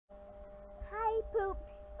poop,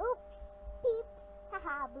 oops, peep,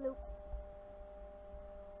 haha, bloop.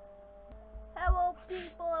 Hello,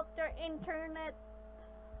 people of the internet.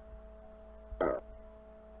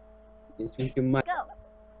 Go.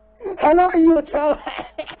 Hello, YouTube.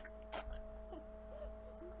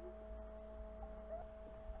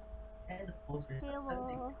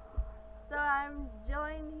 Hello. So I'm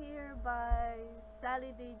joined here by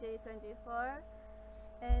Sallydj24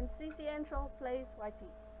 and CcntrolPlaysYT.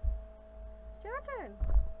 It's your turn.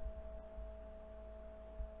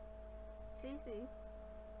 CC.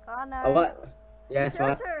 Connor. Oh, what? Yes, It's your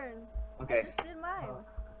what? turn. Okay. I just did mine.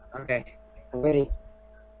 Okay. I'm ready.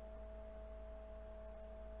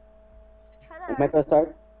 Hello. Am I gonna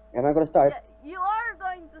start? Am I gonna start? Yeah, you are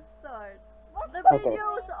going to start. The Okay.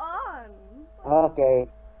 video's on. Okay.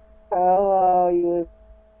 Hello,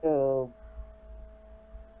 YouTube.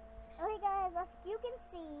 Okay guys, as you can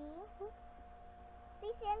see,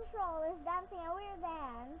 CcnTroll is dancing a weird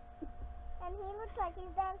dance, and he looks like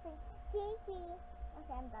he's dancing. Kiki.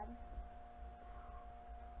 Okay, I'm done.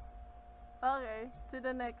 Okay, to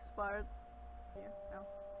the next part. Here, no.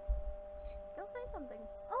 Go say something.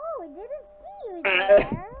 Oh, I didn't see you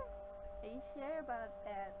there. Are you sure about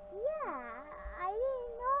that? Yeah, I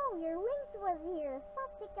didn't know your wings was here.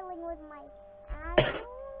 Stop tickling with my ankle.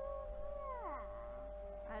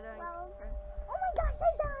 I don't Well, care. oh my gosh,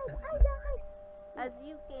 I died. As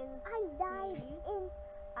you can I died see, in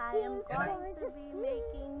I am going to be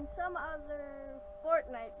making some other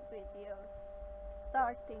Fortnite videos.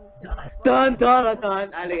 Starting Dun dun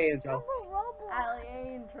dun. Ali intro. Roblox. Ali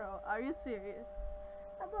intro. Are you serious?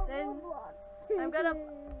 About Then Roblox. I'm gonna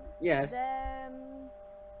Yes. then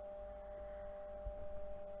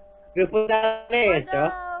You put that for in intro.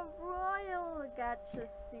 the Royal Gacha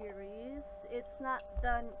series, it's not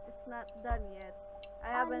done. It's not done yet. I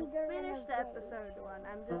haven't finished the episode 1.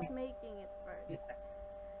 I'm just making it first.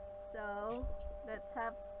 So let's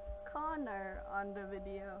have Connor on the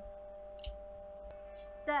video.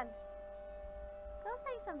 Then go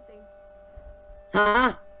say something.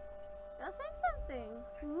 Huh? Go say something.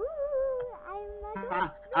 Ooh, I'm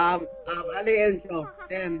not Ali intro.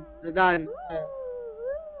 Then done.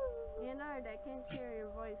 You know I can't hear your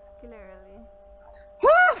voice clearly.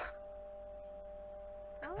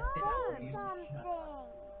 Come on. something.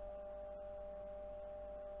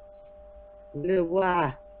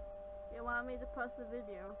 Wah. You want me to pause the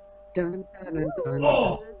video? Dun dun dun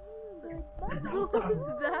dun.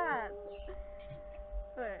 What's that?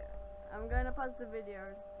 Wait, I'm gonna pause the video.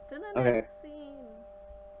 To the Okay. next scene.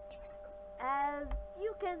 As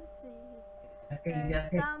you can see,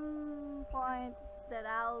 there's some point that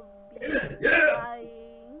I'll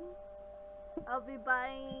be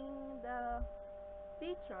buying the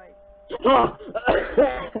Detroit. Become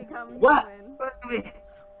What? human. What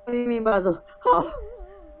do you mean by the? Oh.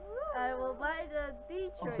 I will buy the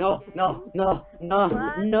Detroit No, game. no.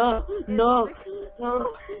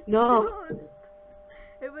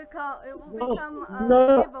 It will become a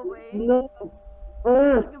giveaway.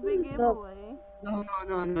 Like a big giveaway. No,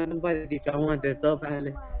 don't buy the Detroit. I want it so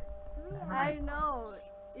badly. I know.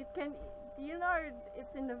 It can. You know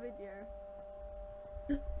it's in the video.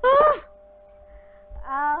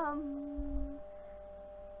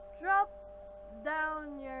 Drop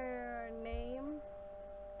down your name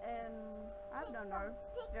and I don't know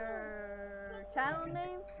your channel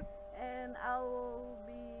name, and I will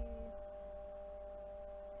be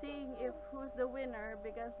seeing if who's the winner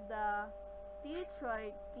because the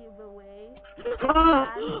Detroit giveaway is on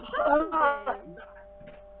Sunday.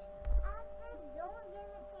 Don't give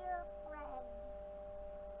it to your friend.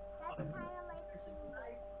 That's kind of like cheating.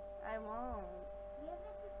 I won't. Give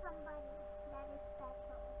it to somebody that is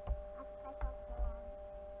special. A special friend.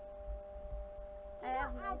 Can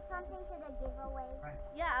you add something to the giveaway?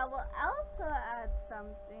 Yeah, I will also add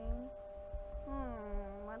something.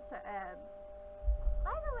 What to add?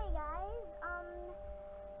 By the way, guys,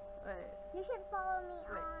 Wait. you should follow me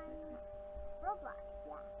on Roblox.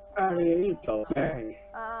 Yeah. Ali intro. Okay.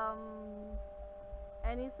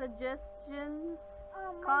 Any suggestions,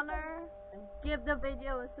 Connor? Give the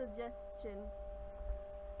video a suggestion.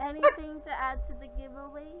 Anything to add to the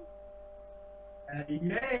giveaway?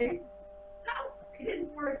 Yay! No, it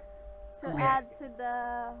didn't work. To add to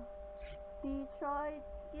the Detroit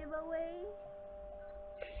giveaway?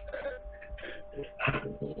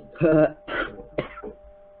 Hello?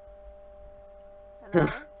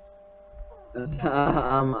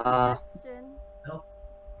 Suggestion?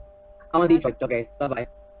 I'm on Detroit. Okay, bye bye.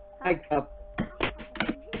 Huh?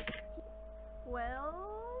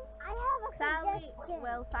 I have a suggestion.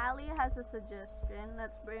 Sally has a suggestion.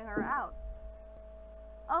 Let's bring her out.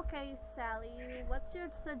 Okay, Sally, what's your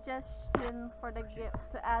suggestion for the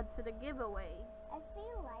to add to the giveaway? I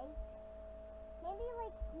feel like maybe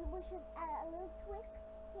like we should add a little twist,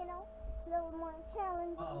 you know, a little more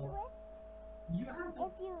challenging twist. If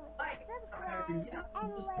you subscribe and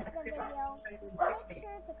like the video, make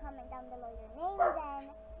sure to comment down below your name,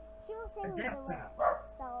 then choosing the winner.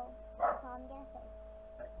 So that's all I'm gonna say.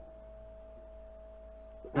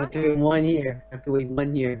 I have to wait 1 year. I have to wait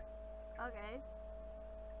 1 year. Okay.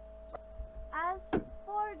 As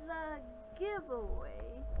for the giveaway,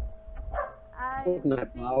 I think we'll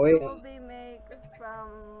be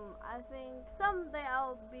I think someday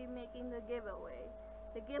I'll be making the giveaway.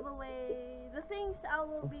 The things I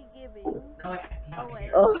will be giving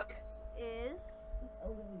away is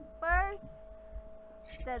first,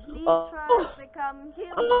 the Detroit Become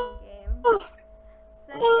Human game.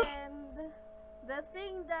 Second, the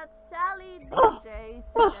thing that Sallydj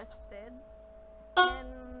suggested. And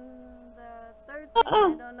the third thing,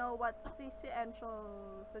 I don't know what CcnTrol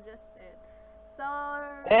suggested. So...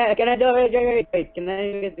 can I do it? Wait, can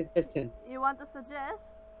I get this question? You want to suggest?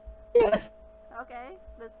 Yes. Okay,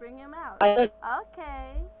 let's bring him out.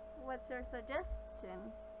 Okay, what's your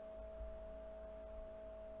suggestion?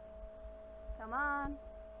 Come on,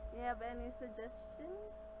 you have any suggestions?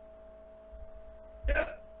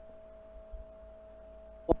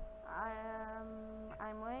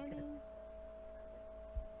 I'm waiting.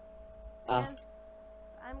 Yes,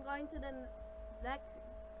 I'm going to the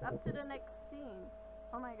up to the next scene.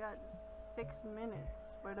 Oh my god, 6 minutes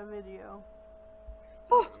for the video.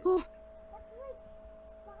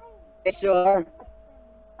 Sure.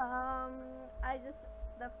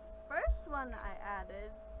 The first one I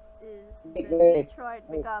added is the Detroit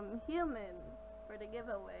Become Human for the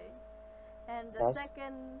giveaway. And the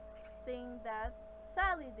second thing that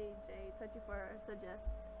Sallydj24 suggests.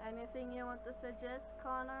 Anything you want to suggest,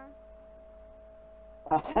 Connor?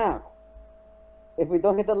 If we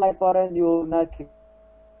don't hit the like button, you will not get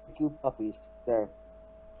cute puppies. There.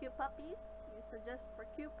 Cute puppies? You suggest for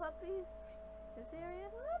cute puppies? You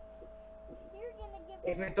serious? You're gonna give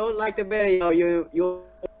If you don't like the video, you your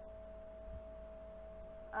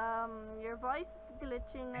voice is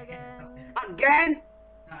glitching again. Again?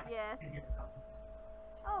 Yes.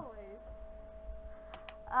 Always.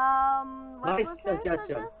 What My was your suggestion.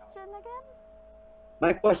 suggestion again?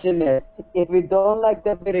 My question is, if we don't like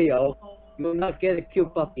the video, you will not get a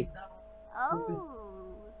cute puppy. Oh,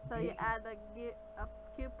 so you add a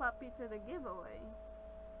cute puppy to the giveaway.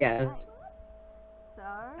 Yes. Nice. So,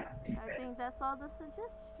 I think that's all the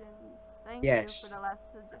suggestions. Thank Yes. you for the last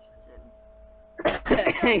suggestion.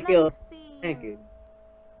 Thank you. Thank you.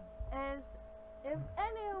 Is if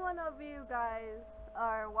any one of you guys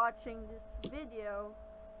are watching this video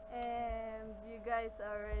and you guys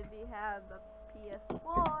already have a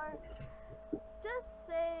PS4, just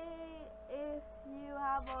say if you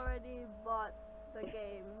have already bought the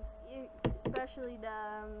games, especially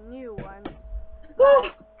the new ones,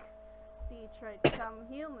 like Detroit Become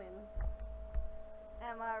Human.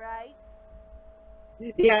 Am I right?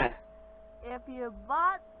 Yes. If you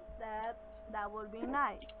bought that, that would be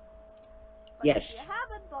nice. But Yes. if you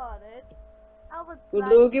haven't bought it, I would We'll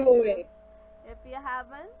like do a giveaway. If you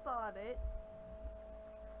haven't bought it,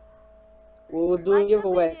 We'll do like a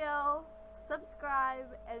giveaway. the video, subscribe,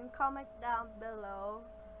 and comment down below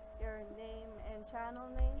your name and channel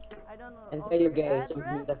name. I don't know. And Also say your the game, so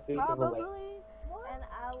address, the free giveaway. probably. And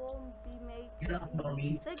I will be making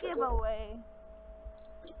the giveaway.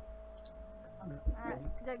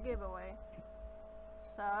 The giveaway.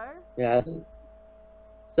 So, Yes.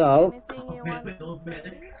 So. anything you want to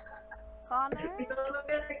say, Connor?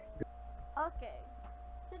 Okay,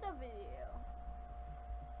 to the video.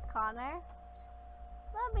 Connor,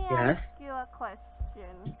 let me Yes. ask you a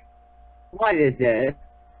question. What is this?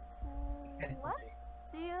 What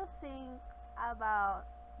do you think about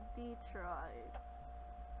Detroit?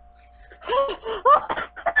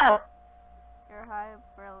 You're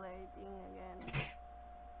hyperlating again.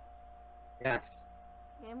 Yes.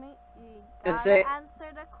 You Just gotta say-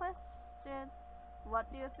 answer the question. What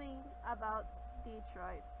do you think about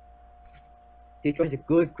Detroit? Detroit's a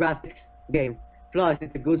good graphics game. Plus,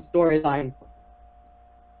 it's a good storyline.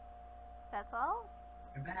 That's all?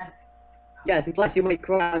 Yes, and plus you might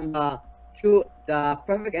cry on the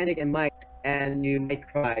perfect ending and you might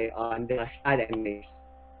cry on the sad endings.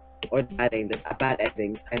 Or the bad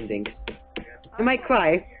endings. You might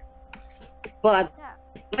cry, but Yeah.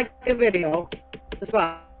 like the video,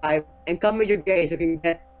 subscribe, and comment your game so you can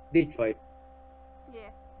get Detroit.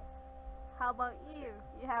 Yeah. How about you?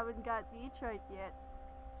 You haven't got Detroit yet.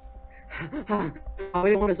 I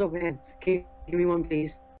really want to so bad. Can you give me one,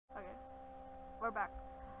 please? we're back.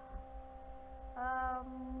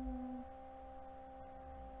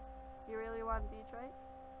 You really want Detroit?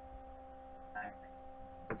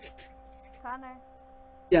 Connor,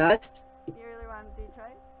 Yes. you really want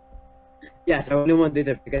Detroit? Yes, I really want to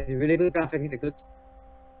do that because it's really good graphics, it's a good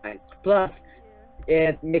design. Plus, Yeah.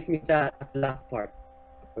 it makes me sad at the last part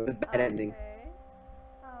with the bad ending.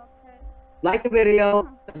 Okay. Like the video,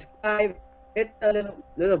 subscribe, hit the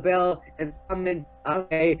little bell, and comment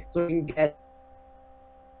okay so we can get.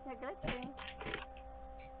 You're glitching.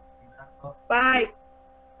 Bye.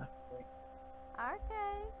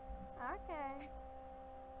 Okay. Okay.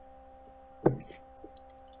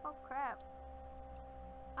 Oh crap.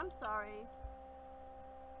 I'm sorry.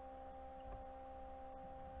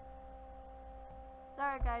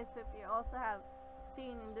 Sorry guys if you also have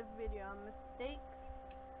seen in this video mistakes.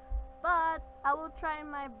 But I will try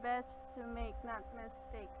my best to make not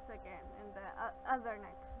mistakes again in the other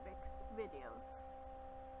next videos.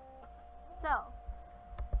 So,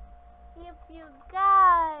 if you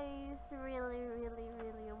guys really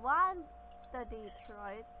want the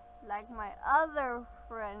Detroit, like my other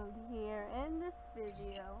friend here in this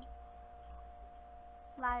video,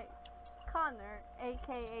 like Connor,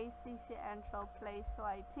 aka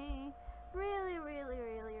CcntrolPlaysYT, really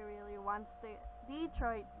wants the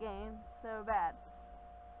Detroit game so bad.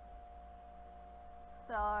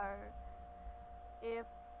 So, if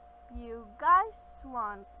you guys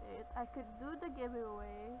want it, I could do the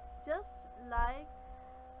giveaway. Just like,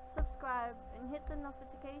 subscribe, and hit the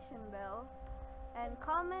notification bell, and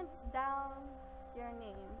comment down your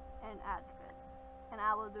name and address, and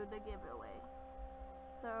I will do the giveaway.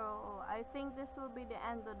 So, I think this will be the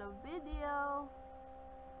end of the video.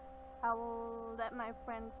 I will let my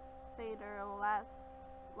friends say their last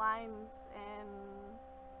lines, and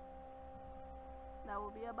that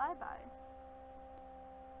will be a bye-bye.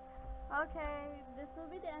 Okay, this will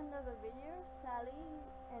be the end of the video. Sally,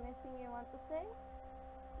 anything you want to say?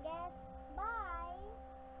 Yes, bye.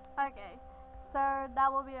 Okay, so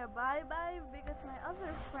that will be a bye-bye because my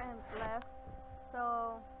other friend left.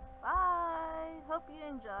 So, bye. Hope you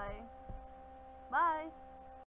enjoy. Bye.